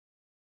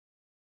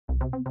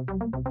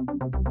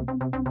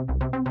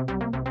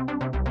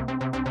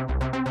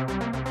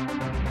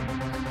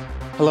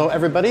Hello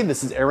everybody,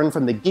 this is Aaron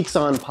from the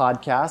GeeksOn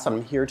podcast.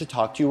 I'm here to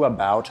talk to you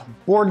about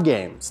board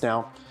games.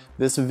 Now,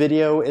 this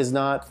video is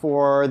not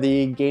for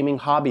the gaming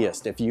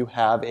hobbyist. If you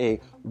have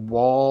a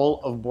wall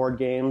of board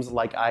games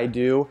like I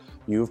do,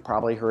 you've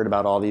probably heard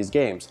about all these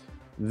games.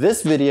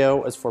 This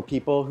video is for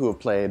people who have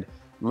played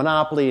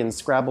Monopoly and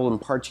Scrabble and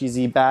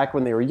Parcheesi back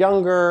when they were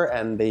younger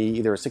and they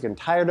either are sick and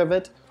tired of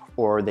it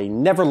or they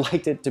never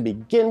liked it to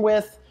begin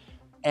with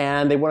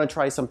and they want to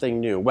try something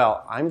new.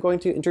 Well, I'm going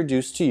to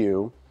introduce to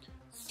you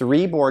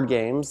 3 board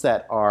games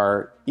that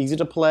are easy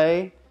to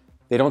play,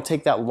 they don't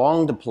take that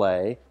long to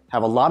play,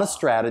 have a lot of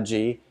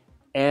strategy,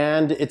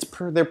 and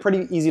they're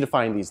pretty easy to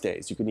find these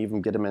days. You can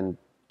even get them in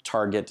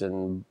Target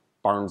and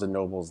Barnes and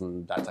Nobles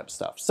and that type of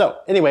stuff. So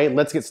anyway,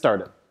 let's get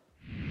started.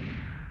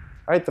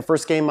 All right, the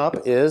first game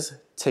up is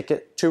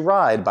Ticket to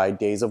Ride by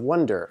Days of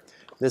Wonder.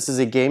 This is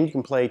a game you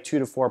can play 2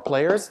 to 4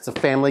 players. It's a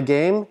family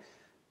game.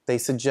 They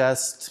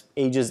suggest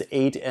ages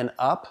 8 and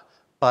up.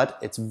 But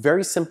it's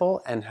very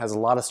simple and has a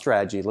lot of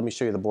strategy. Let me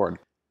show you the board.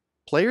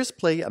 Players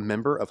play a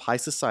member of high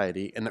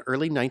society in the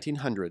early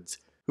 1900s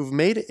who've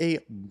made a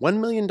 $1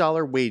 million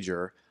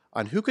wager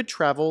on who could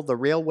travel the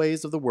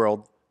railways of the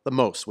world the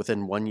most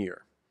within 1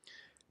 year.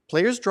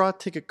 Players draw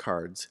ticket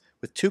cards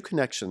with 2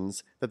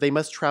 connections that they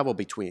must travel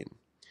between.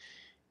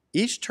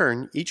 Each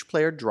turn, each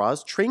player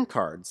draws train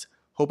cards,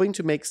 hoping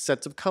to make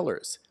sets of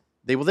colors.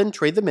 They will then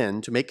trade them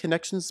in to make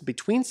connections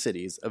between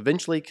cities,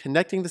 eventually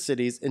connecting the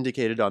cities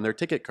indicated on their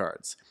ticket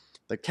cards.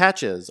 The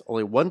catch is,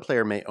 only one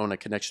player may own a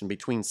connection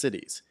between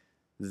cities.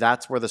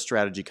 That's where the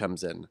strategy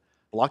comes in,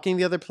 blocking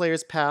the other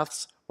player's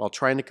paths while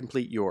trying to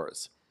complete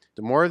yours.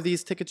 The more of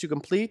these tickets you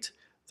complete,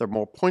 the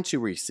more points you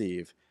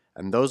receive,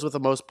 and those with the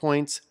most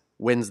points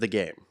wins the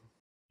game.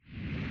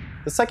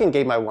 The second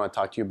game I want to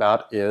talk to you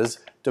about is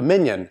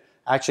Dominion.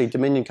 Actually,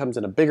 Dominion comes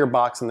in a bigger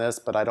box than this,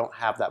 but I don't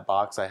have that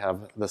box. I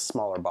have the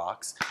smaller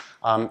box.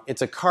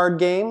 It's a card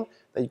game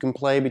that you can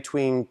play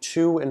between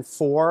 2 and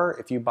 4.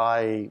 If you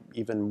buy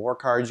even more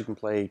cards, you can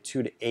play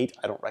 2 to 8.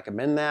 I don't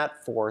recommend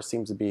that. 4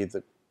 seems to be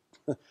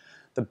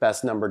the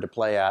best number to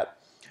play at.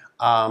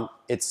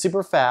 It's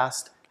super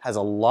fast, has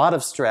a lot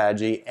of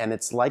strategy, and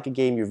it's like a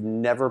game you've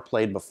never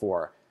played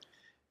before.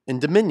 In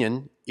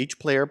Dominion, each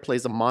player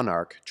plays a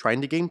monarch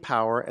trying to gain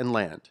power and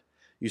land.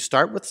 You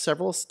start with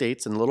several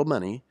estates and little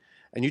money,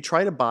 and you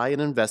try to buy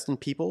and invest in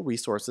people,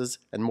 resources,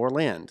 and more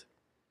land.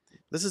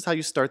 This is how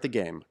you start the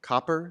game: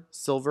 copper,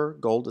 silver,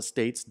 gold,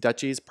 estates,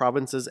 duchies,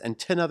 provinces, and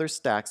 10 other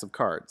stacks of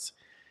cards.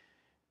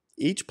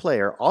 Each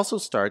player also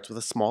starts with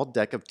a small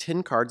deck of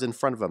 10 cards in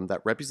front of them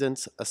that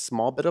represents a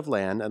small bit of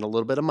land and a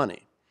little bit of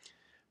money.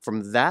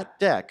 From that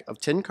deck of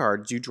 10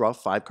 cards, you draw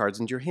 5 cards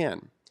into your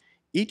hand.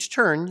 Each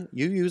turn,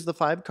 you use the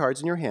 5 cards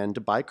in your hand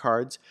to buy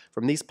cards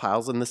from these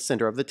piles in the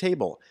center of the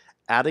table,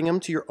 adding them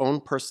to your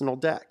own personal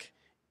deck.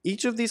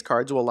 Each of these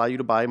cards will allow you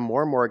to buy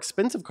more and more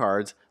expensive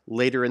cards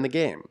later in the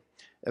game.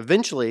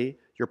 Eventually,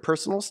 your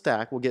personal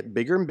stack will get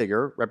bigger and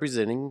bigger,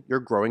 representing your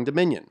growing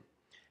dominion.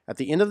 At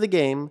the end of the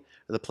game,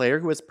 the player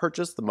who has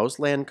purchased the most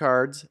land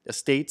cards,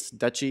 estates,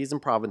 duchies, and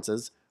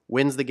provinces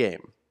wins the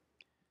game.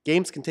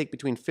 Games can take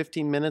between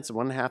 15 minutes and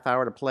 1.5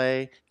 hours to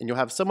play, and you'll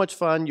have so much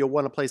fun you'll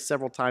want to play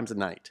several times a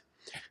night.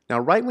 Now,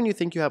 right when you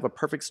think you have a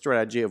perfect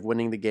strategy of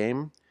winning the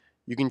game,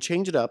 you can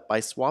change it up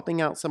by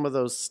swapping out some of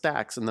those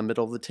stacks in the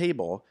middle of the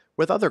table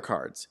with other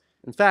cards.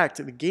 In fact,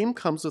 the game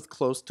comes with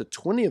close to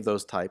 20 of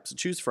those types to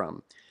choose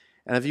from.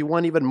 And if you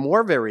want even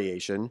more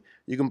variation,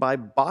 you can buy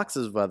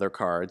boxes of other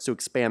cards to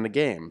expand the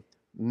game.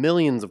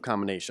 Millions of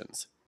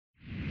combinations.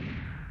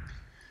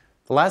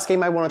 The last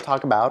game I want to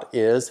talk about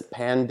is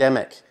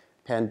Pandemic.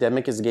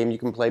 Pandemic is a game you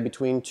can play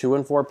between 2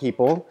 and 4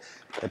 people.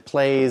 It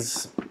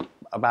plays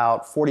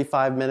about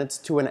 45 minutes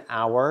to an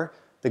hour.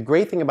 The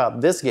great thing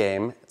about this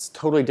game, it's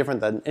totally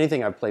different than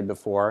anything I've played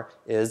before,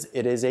 is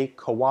it is a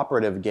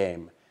cooperative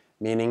game,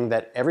 meaning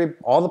that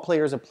all the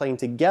players are playing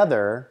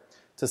together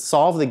to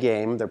solve the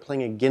game. They're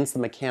playing against the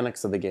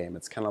mechanics of the game.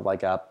 It's kind of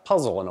like a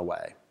puzzle in a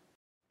way.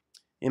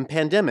 In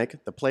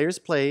Pandemic, the players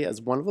play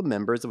as one of the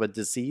members of a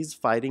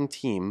disease-fighting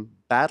team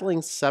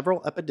battling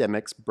several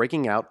epidemics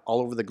breaking out all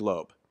over the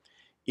globe.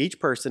 Each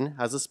person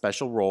has a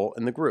special role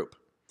in the group.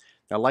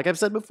 Now, like I've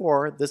said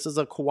before, this is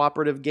a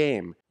cooperative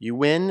game. You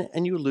win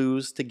and you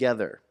lose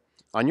together.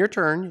 On your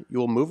turn, you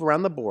will move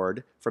around the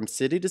board from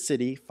city to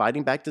city,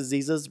 fighting back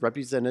diseases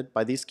represented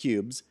by these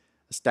cubes,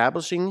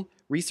 establishing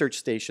research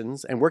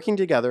stations, and working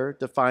together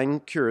to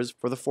find cures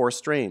for the 4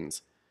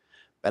 strains.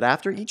 But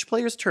after each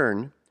player's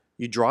turn,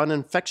 you draw an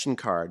infection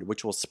card,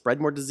 which will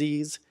spread more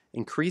disease,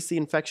 increase the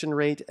infection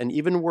rate, and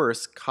even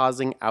worse,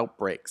 causing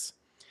outbreaks.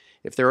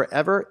 If there are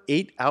ever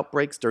 8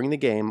 outbreaks during the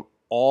game,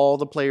 all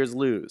the players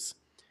lose.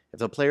 If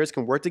the players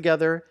can work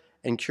together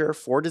and cure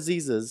 4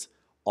 diseases,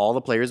 all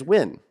the players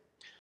win.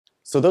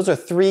 So those are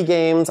 3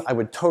 games I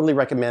would totally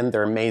recommend.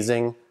 They're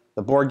amazing.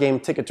 The board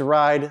game Ticket to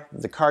Ride,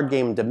 the card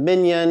game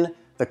Dominion,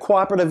 the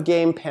cooperative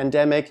game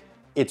Pandemic.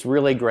 It's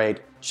really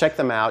great. Check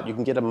them out. You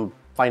can get them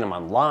find them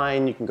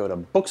online. You can go to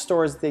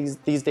bookstores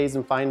these days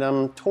and find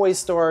them, toy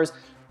stores.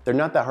 They're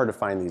not that hard to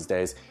find these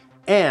days.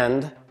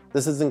 And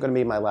this isn't going to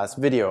be my last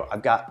video.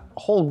 I've got a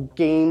whole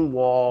game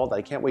wall that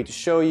I can't wait to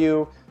show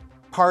you.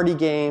 Party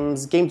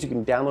games, games you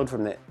can download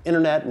from the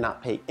internet and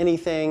not pay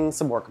anything,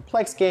 some more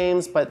complex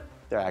games, but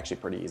they're actually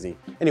pretty easy.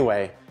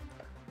 Anyway,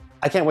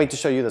 I can't wait to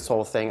show you this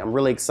whole thing. I'm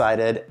really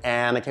excited,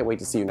 and I can't wait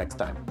to see you next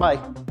time.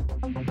 Bye.